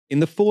In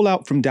the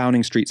fallout from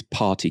Downing Street's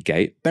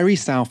Partygate, Bury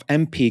South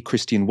MP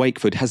Christian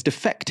Wakeford has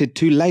defected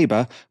to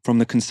Labour from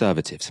the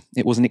Conservatives.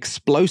 It was an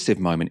explosive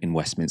moment in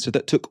Westminster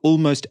that took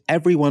almost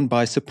everyone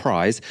by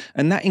surprise,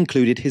 and that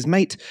included his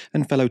mate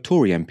and fellow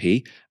Tory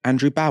MP,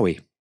 Andrew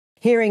Bowie.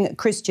 Hearing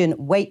Christian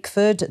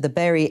Wakeford, the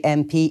Bury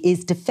MP,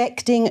 is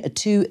defecting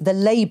to the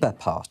Labour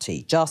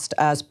Party, just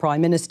as Prime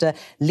Minister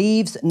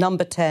leaves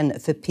number 10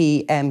 for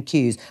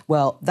PMQs.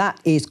 Well, that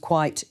is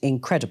quite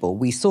incredible.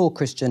 We saw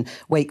Christian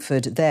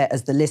Wakeford there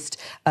as the list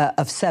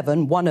of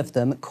 7, one of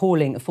them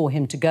calling for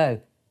him to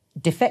go.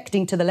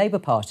 Defecting to the Labour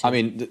Party. I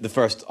mean, the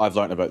first I've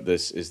learned about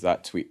this is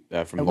that tweet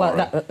from Laura.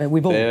 That's the first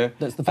we've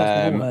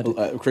all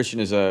heard. Christian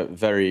is a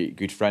very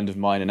good friend of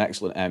mine, an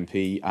excellent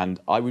MP, and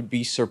I would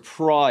be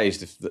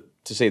surprised,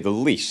 to say the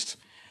least,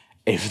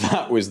 if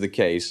that was the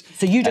case.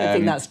 So you don't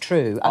think that's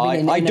true?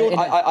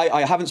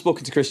 I haven't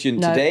spoken to Christian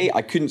today.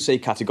 I couldn't say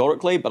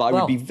categorically, but I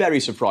would be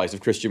very surprised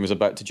if Christian was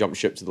about to jump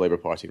ship to the Labour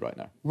Party right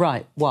now.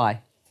 Right.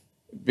 Why?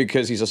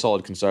 Because he's a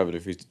solid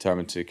Conservative who's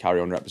determined to carry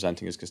on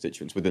representing his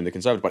constituents within the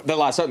Conservative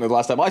Party. Certainly the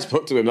last time I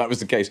spoke to him, that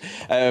was the case.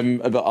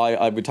 But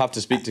I would have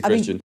to speak to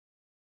Christian.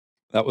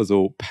 That was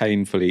all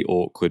painfully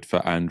awkward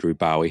for Andrew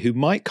Bowie, who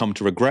might come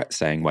to regret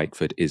saying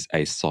Wakeford is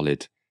a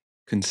solid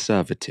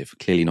Conservative,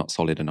 clearly not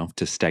solid enough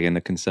to stay in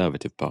the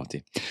Conservative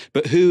Party.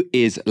 But who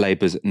is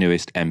Labour's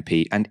newest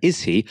MP, and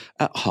is he,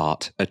 at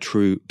heart, a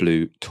true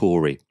blue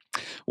Tory?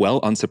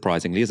 Well,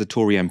 unsurprisingly, as a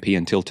Tory MP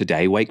until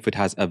today, Wakeford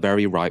has a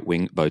very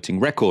right-wing voting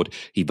record.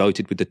 He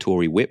voted with the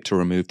Tory whip to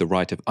remove the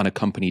right of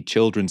unaccompanied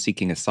children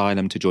seeking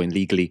asylum to join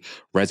legally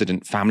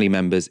resident family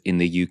members in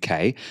the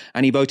UK,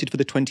 and he voted for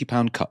the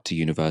 £20 cut to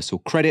universal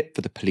credit,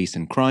 for the police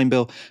and crime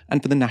bill,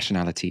 and for the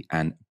Nationality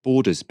and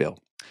Borders bill.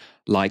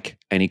 Like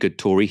any good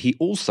Tory, he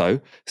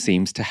also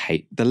seems to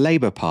hate the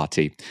Labour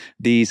Party.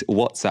 These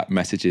WhatsApp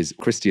messages,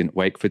 Christian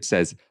Wakeford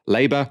says,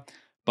 Labour,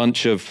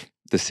 bunch of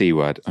the C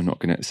word. I'm not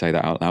going to say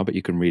that out loud, but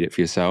you can read it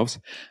for yourselves.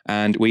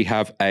 And we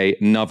have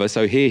another.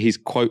 So here he's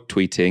quote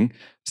tweeting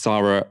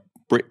Sarah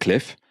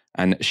Britcliffe,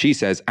 and she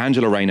says,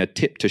 Angela Rayner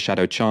tipped to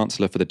Shadow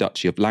Chancellor for the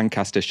Duchy of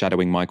Lancaster,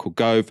 shadowing Michael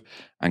Gove.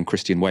 And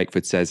Christian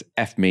Wakeford says,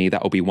 F me,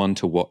 that'll be one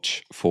to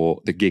watch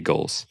for the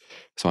giggles.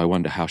 So I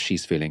wonder how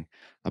she's feeling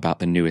about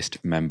the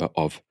newest member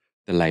of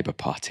the Labour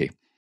Party.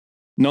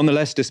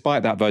 Nonetheless,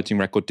 despite that voting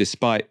record,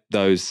 despite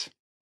those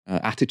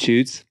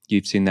attitudes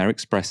you've seen there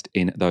expressed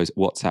in those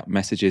WhatsApp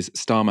messages,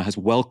 Starmer has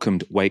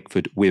welcomed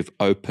Wakeford with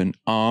open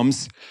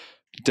arms.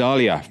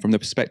 Dahlia, from the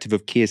perspective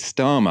of Keir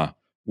Starmer,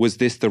 was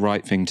this the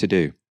right thing to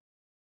do?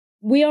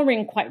 We are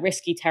in quite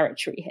risky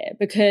territory here,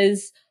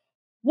 because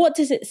what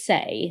does it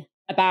say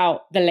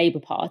about the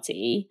Labour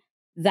Party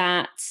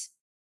that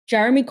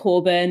Jeremy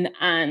Corbyn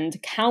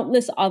and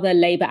countless other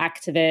Labour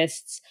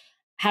activists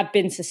have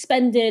been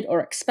suspended or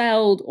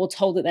expelled or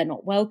told that they're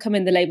not welcome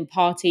in the Labour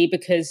Party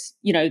because,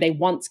 you know, they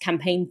once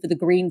campaigned for the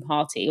Green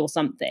Party or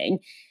something?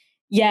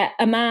 Yet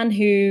a man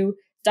who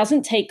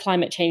doesn't take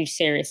climate change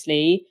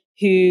seriously,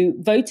 who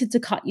voted to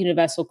cut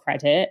universal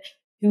credit,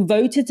 who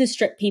voted to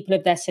strip people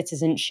of their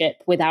citizenship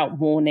without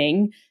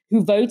warning,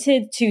 who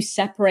voted to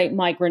separate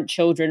migrant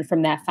children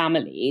from their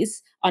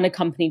families,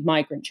 unaccompanied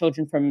migrant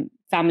children from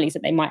families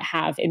that they might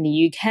have in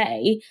the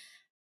UK,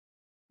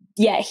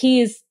 yet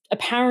he is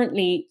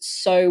apparently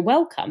so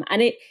welcome.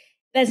 And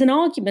there's an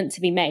argument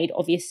to be made,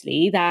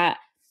 obviously, that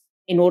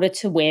in order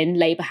to win,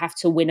 Labour have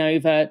to win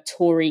over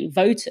Tory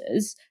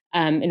voters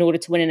in order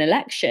to win an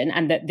election,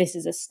 and that this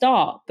is a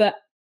start. But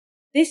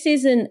this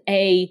isn't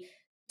a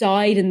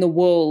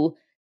dyed-in-the-wool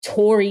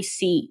Tory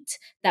seat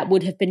that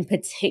would have been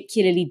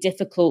particularly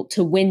difficult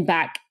to win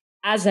back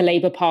as a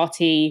Labour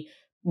Party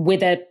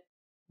with a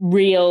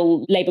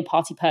real Labour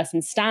Party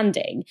person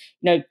standing.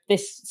 You know,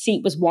 this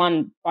seat was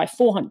won by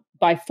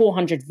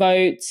 400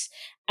 votes.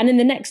 And in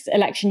the next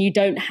election, you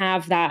don't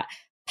have that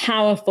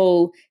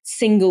powerful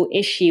single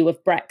issue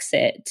of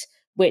Brexit,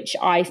 which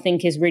I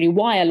think is really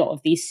why a lot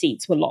of these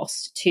seats were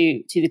lost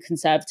to the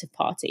Conservative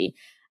Party.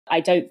 I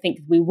don't think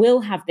we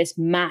will have this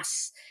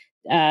mass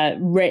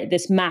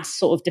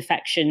sort of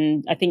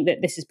defection. I think that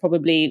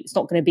it's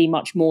not going to be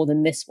much more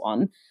than this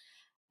one.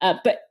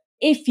 But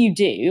if you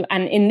do,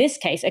 and in this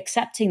case,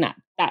 accepting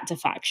that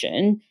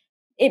defection,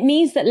 it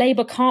means that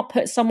Labour can't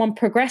put someone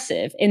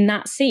progressive in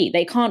that seat.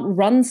 They can't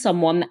run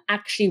someone that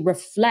actually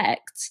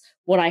reflects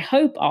what I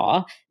hope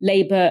are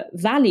Labour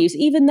values,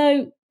 even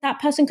though that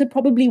person could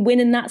probably win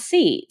in that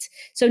seat.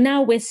 So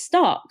now we're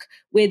stuck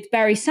with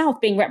Bury South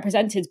being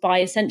represented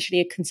by essentially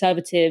a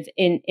Conservative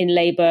in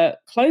Labour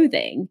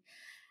clothing.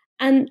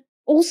 And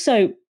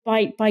also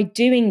by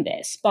doing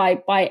this,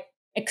 by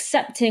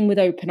accepting with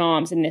open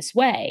arms in this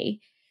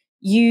way,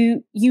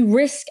 you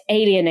risk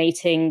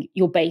alienating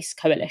your base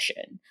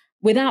coalition,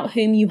 without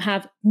whom you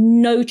have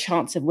no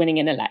chance of winning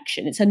an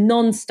election. It's a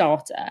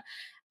non-starter.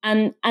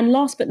 And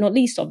last but not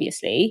least,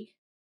 obviously,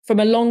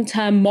 from a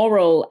long-term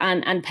moral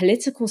and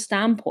political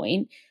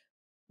standpoint,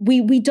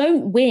 we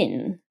don't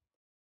win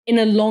in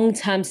a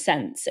long-term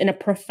sense, in a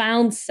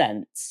profound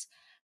sense,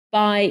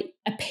 by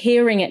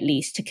appearing at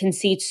least to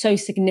concede so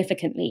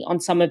significantly on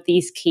some of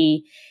these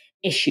key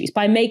issues,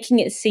 by making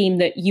it seem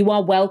that you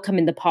are welcome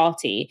in the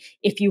party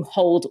if you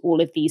hold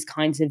all of these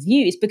kinds of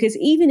views. Because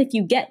even if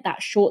you get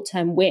that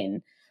short-term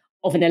win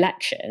of an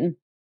election,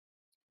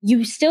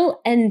 you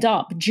still end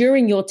up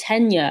during your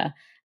tenure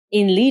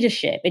in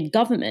leadership, in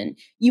government,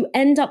 you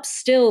end up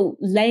still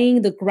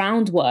laying the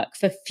groundwork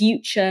for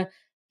future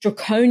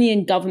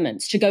draconian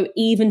governments to go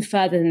even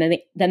further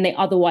than they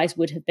otherwise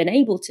would have been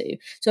able to.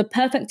 So a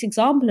perfect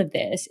example of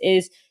this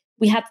is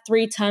we had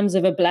 3 terms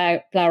of a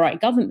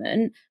Blairite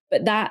government,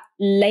 but that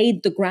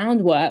laid the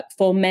groundwork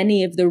for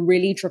many of the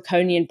really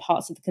draconian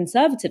parts of the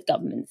Conservative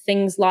government.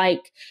 Things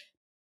like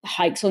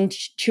hikes on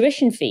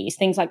tuition fees,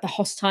 things like the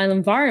hostile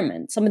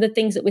environment, some of the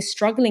things that we're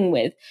struggling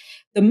with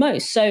the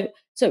most. So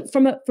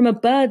from a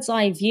bird's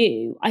eye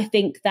view, I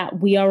think that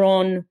we are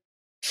on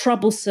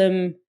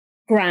troublesome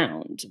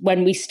ground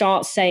when we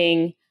start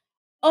saying,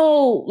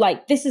 oh,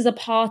 like this is a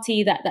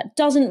party that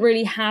doesn't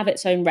really have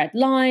its own red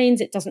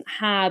lines. It doesn't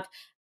have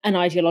an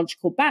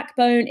ideological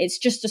backbone. It's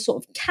just a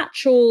sort of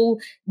catch-all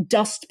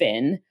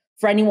dustbin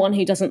for anyone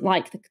who doesn't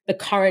like the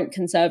current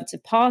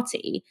Conservative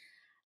Party.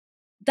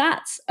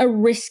 That's a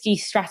risky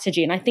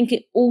strategy. And I think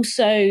it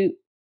also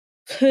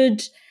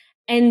could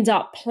end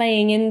up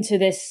playing into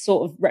this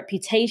sort of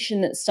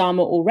reputation that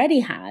Starmer already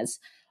has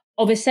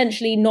of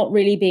essentially not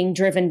really being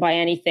driven by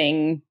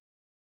anything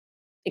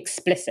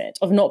explicit,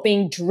 of not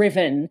being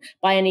driven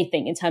by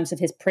anything in terms of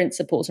his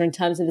principles or in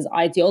terms of his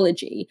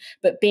ideology,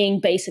 but being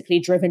basically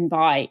driven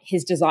by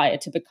his desire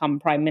to become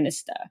prime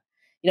minister.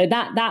 You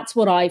know, that's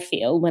what I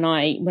feel when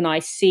I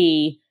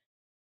see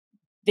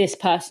this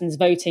person's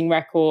voting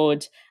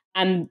record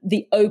and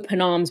the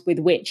open arms with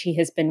which he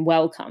has been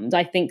welcomed.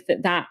 I think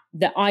that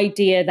the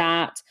idea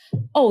that,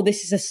 oh,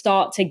 this is a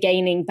start to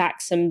gaining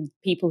back some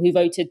people who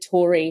voted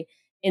Tory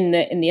in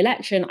the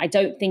election, I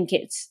don't think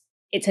it's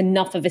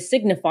enough of a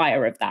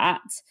signifier of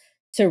that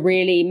to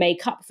really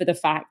make up for the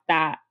fact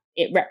that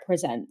it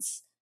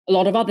represents a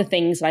lot of other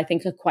things that I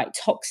think are quite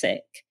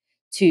toxic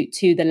to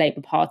the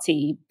Labour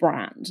Party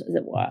brand, as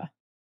it were.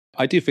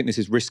 I do think this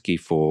is risky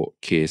for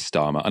Keir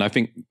Starmer. And I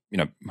think,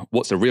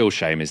 what's a real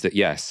shame is that,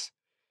 yes,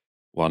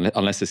 well,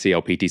 unless the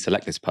CLP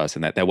deselect this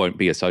person, that there won't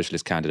be a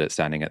socialist candidate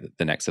standing at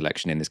the next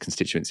election in this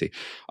constituency.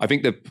 I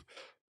think that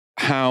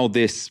how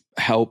this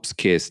helps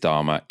Keir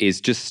Starmer is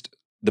just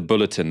the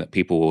bulletin that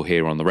people will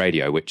hear on the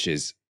radio, which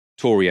is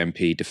Tory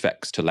MP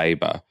defects to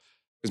Labour.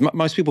 Because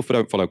most people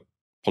don't follow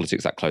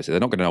politics that closely. They're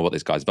not going to know what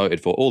this guy's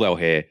voted for. All they'll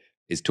hear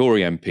is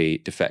Tory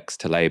MP defects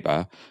to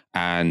Labour.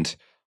 And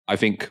I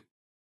think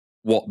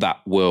what that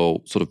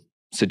will sort of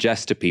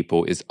suggest to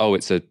people is, oh,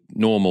 it's a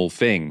normal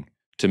thing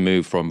to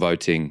move from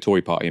voting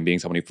Tory party and being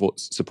someone who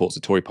supports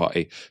the Tory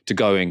party to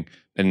going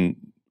and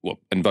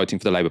voting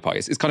for the Labour Party.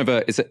 It's kind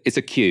of it's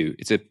a queue.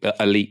 It's a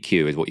elite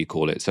queue is what you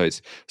call it. So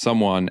it's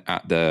someone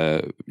at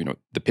the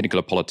pinnacle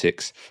of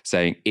politics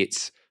saying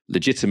it's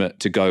legitimate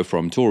to go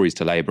from Tories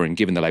to Labour, and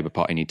given the Labour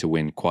Party need to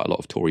win quite a lot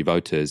of Tory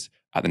voters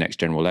at the next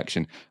general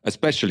election,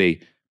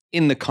 especially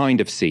in the kind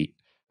of seat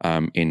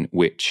in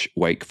which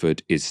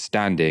Wakeford is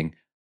standing,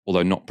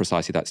 although not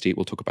precisely that seat.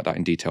 We'll talk about that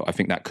in detail. I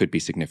think that could be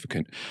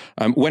significant.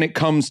 When it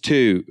comes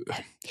to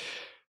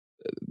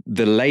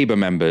the Labour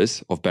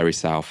members of Bury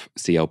South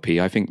CLP,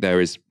 I think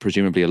there is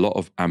presumably a lot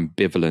of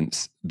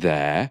ambivalence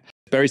there.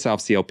 Bury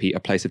South CLP,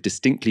 a place of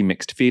distinctly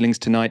mixed feelings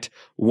tonight.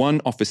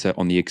 One officer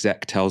on the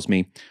exec tells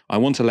me, I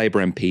want a Labour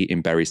MP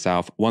in Bury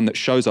South, one that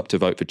shows up to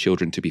vote for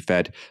children to be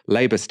fed.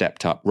 Labour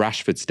stepped up,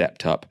 Rashford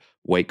stepped up,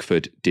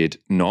 Wakeford did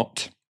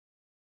not.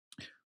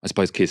 I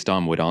suppose Keir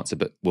Starmer would answer,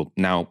 but well,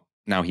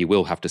 now he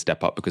will have to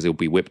step up because he'll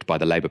be whipped by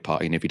the Labour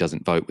Party, and if he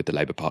doesn't vote with the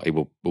Labour Party,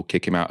 we'll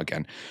kick him out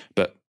again.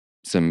 But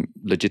some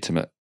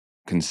legitimate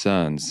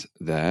concerns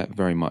there,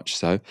 very much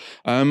so.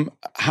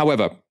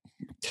 However,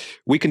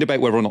 we can debate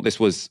whether or not this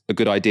was a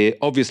good idea.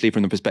 Obviously,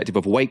 from the perspective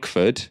of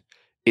Wakeford,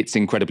 it's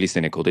incredibly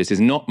cynical. This is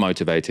not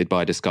motivated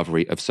by a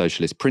discovery of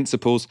socialist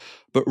principles,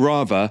 but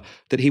rather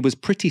that he was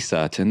pretty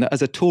certain that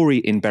as a Tory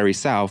in Bury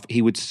South,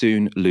 he would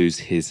soon lose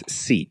his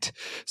seat.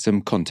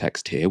 Some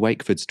context here.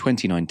 Wakeford's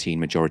 2019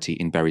 majority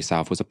in Bury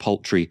South was a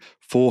paltry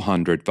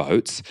 400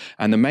 votes,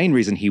 and the main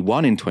reason he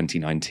won in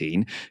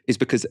 2019 is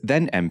because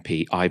then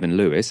MP Ivan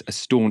Lewis, a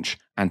staunch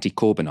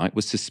anti-Corbynite,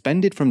 was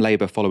suspended from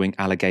Labour following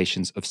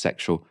allegations of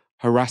sexual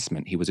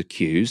harassment. He was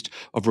accused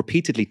of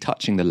repeatedly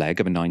touching the leg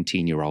of a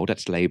 19-year-old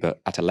at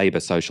a Labour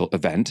social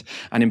event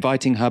and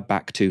inviting her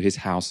back to his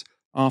house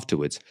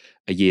afterwards.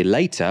 A year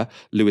later,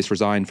 Lewis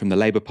resigned from the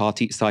Labour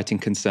Party, citing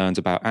concerns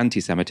about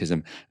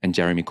anti-Semitism and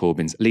Jeremy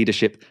Corbyn's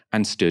leadership,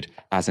 and stood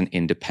as an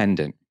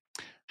independent.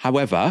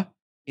 However,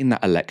 in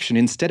that election,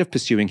 instead of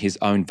pursuing his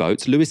own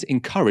votes, Lewis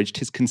encouraged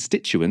his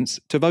constituents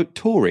to vote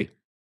Tory.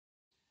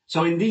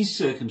 So in these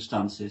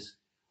circumstances,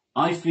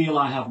 I feel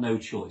I have no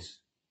choice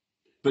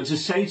but to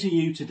say to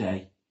you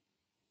today,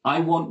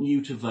 I want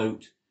you to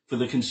vote for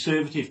the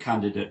Conservative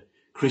candidate,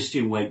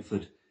 Christian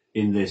Wakeford,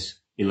 in this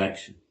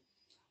election.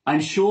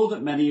 I'm sure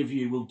that many of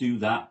you will do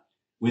that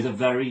with a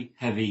very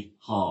heavy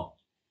heart.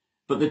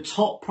 But the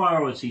top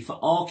priority for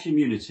our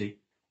community,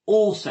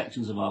 all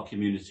sections of our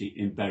community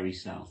in Bury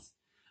South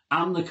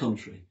and the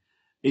country,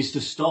 is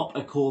to stop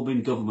a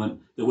Corbyn government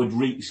that would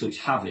wreak such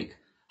havoc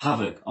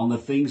on the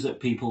things that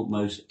people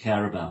most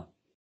care about.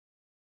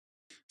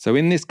 So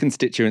in this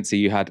constituency,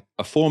 you had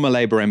a former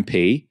Labour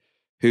MP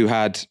who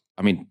had,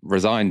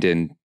 resigned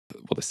in,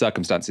 well, the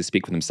circumstances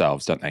speak for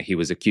themselves, don't they? He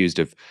was accused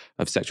of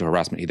sexual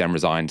harassment. He then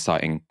resigned,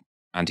 citing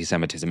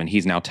anti-Semitism, and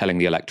he's now telling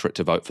the electorate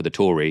to vote for the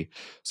Tory.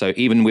 So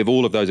even with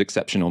all of those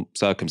exceptional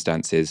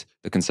circumstances,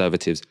 the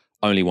Conservatives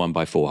only won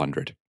by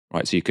 400.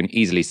 Right, so you can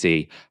easily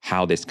see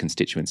how this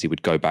constituency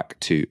would go back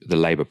to the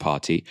Labour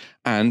Party,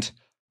 and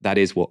that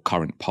is what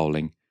current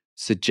polling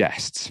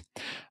suggests.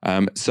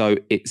 So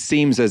it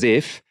seems as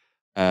if,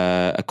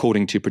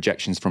 according to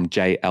projections from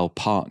JL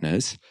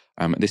Partners,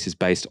 this is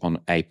based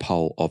on a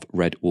poll of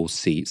Red Wall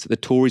seats, that the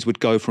Tories would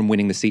go from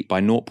winning the seat by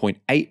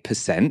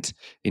 0.8%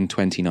 in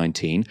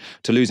 2019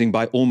 to losing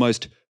by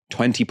almost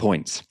 20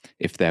 points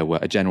if there were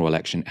a general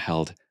election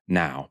held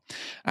now.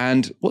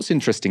 And what's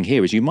interesting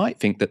here is you might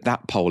think that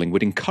that polling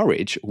would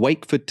encourage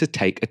Wakeford to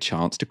take a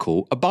chance to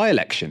call a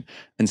by-election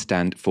and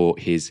stand for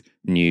his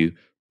new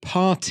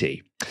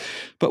party.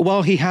 But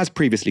while he has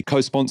previously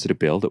co-sponsored a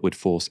bill that would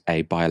force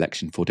a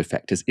by-election for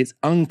defectors, it's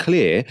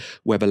unclear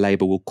whether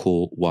Labour will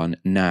call one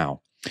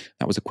now.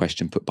 That was a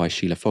question put by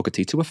Sheila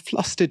Fogarty to a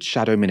flustered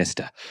Shadow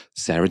Minister,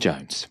 Sarah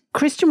Jones.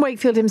 Christian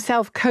Wakefield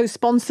himself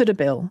co-sponsored a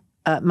bill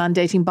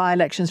mandating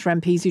by-elections for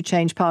MPs who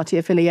change party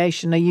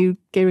affiliation. Are you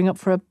gearing up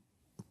for a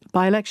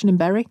by-election in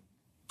Bury?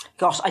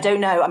 Gosh, I don't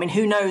know. I mean,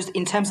 who knows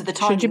in terms of the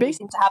time? Should you be? We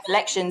seem to have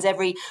elections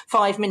every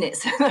 5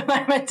 minutes at the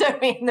moment,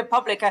 don't we? And the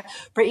public are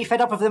pretty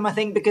fed up of them, I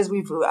think, because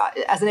we've,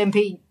 as an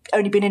MP,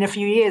 only been in a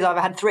few years. I've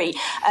had 3.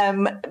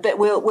 But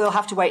we'll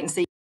have to wait and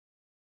see.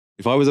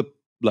 If I was a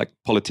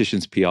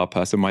politician's PR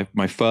person,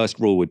 my first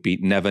rule would be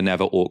never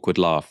awkward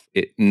laugh.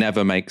 It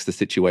never makes the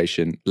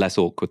situation less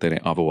awkward than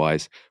it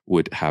otherwise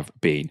would have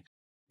been.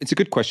 It's a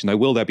good question, though.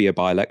 Will there be a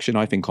by-election?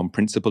 I think on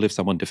principle, if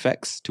someone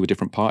defects to a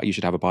different party, you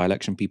should have a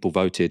by-election. People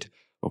voted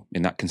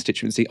in that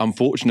constituency,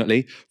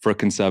 unfortunately, for a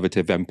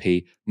Conservative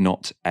MP,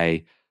 not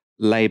a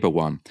Labour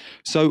one.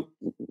 So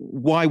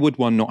why would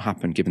one not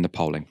happen given the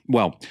polling?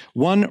 Well,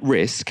 one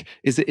risk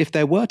is that if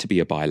there were to be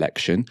a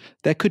by-election,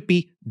 there could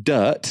be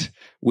dirt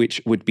which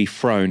would be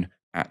thrown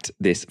at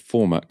this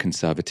former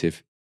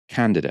Conservative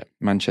candidate.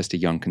 Manchester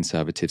Young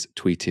Conservatives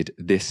tweeted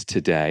this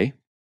today.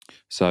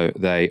 So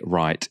they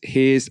write,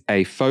 here's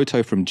a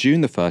photo from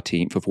June the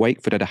 13th of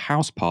Wakeford at a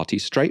house party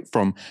straight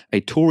from a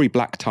Tory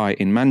black tie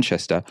in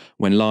Manchester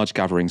when large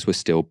gatherings were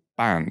still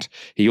banned.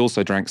 He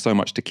also drank so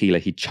much tequila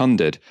he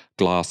chundered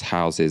glass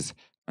houses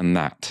and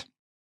that.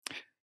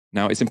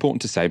 Now, it's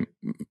important to say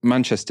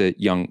Manchester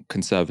Young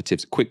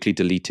Conservatives quickly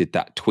deleted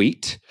that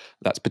tweet.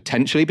 That's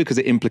potentially because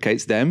it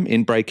implicates them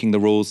in breaking the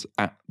rules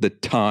at the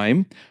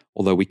time,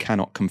 although we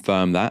cannot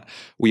confirm that.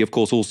 We, of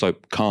course, also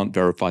can't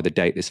verify the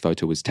date this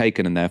photo was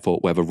taken and therefore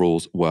whether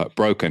rules were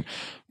broken.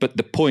 But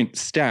the point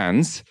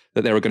stands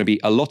that there are going to be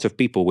a lot of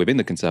people within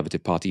the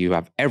Conservative Party who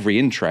have every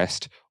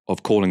interest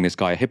of calling this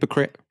guy a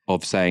hypocrite,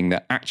 of saying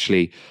that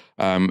actually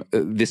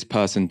this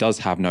person does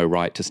have no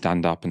right to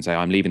stand up and say,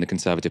 I'm leaving the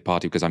Conservative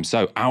Party because I'm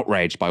so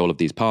outraged by all of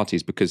these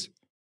parties, because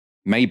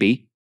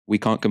maybe, we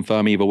can't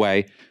confirm either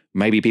way,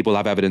 maybe people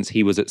have evidence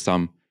he was at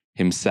some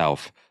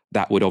himself.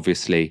 That would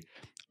obviously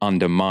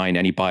undermine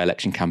any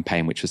by-election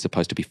campaign which was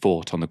supposed to be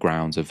fought on the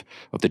grounds of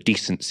the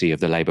decency of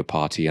the Labour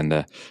Party and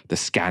the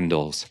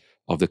scandals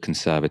of the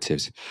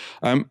Conservatives.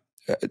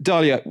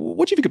 Dahlia,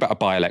 what do you think about a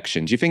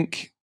by-election? Do you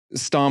think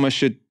Starmer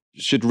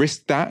should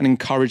risk that and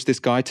encourage this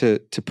guy to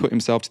put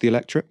himself to the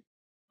electorate?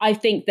 I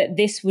think that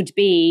this would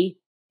be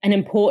an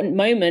important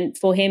moment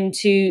for him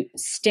to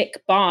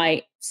stick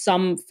by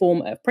some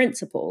form of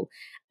principle.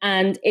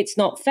 And it's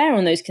not fair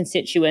on those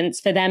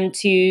constituents for them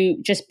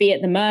to just be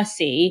at the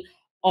mercy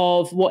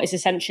of what is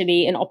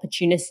essentially an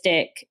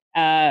opportunistic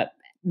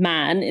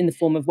man in the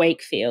form of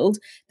Wakefield,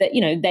 that,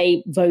 you know,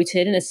 they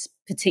voted in a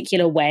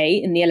particular way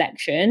in the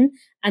election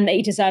and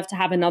they deserve to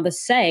have another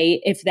say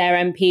if their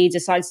MP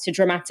decides to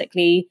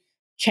dramatically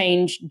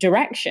change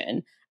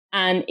direction.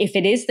 And if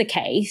it is the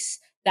case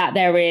that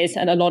there is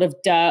a lot of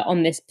dirt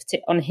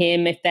on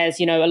him, if there's,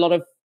 you know, a lot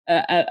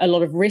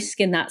of risk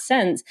in that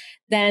sense,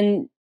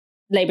 then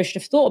Labour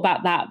should have thought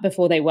about that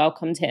before they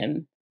welcomed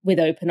him with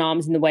open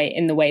arms in the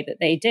way that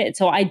they did.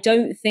 So I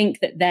don't think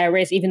that there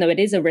is, even though it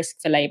is a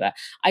risk for Labour,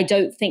 I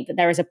don't think that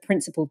there is a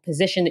principled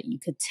position that you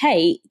could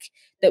take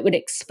that would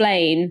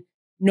explain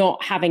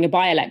not having a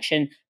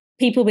by-election.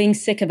 People being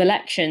sick of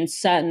elections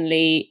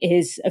certainly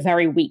is a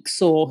very weak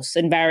source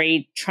and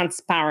very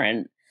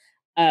transparent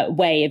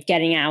way of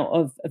getting out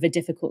of a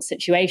difficult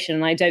situation.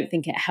 And I don't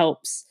think it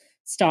helps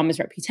Starmer's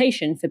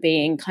reputation for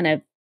being kind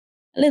of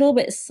a little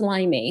bit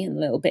slimy and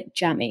a little bit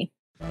jammy.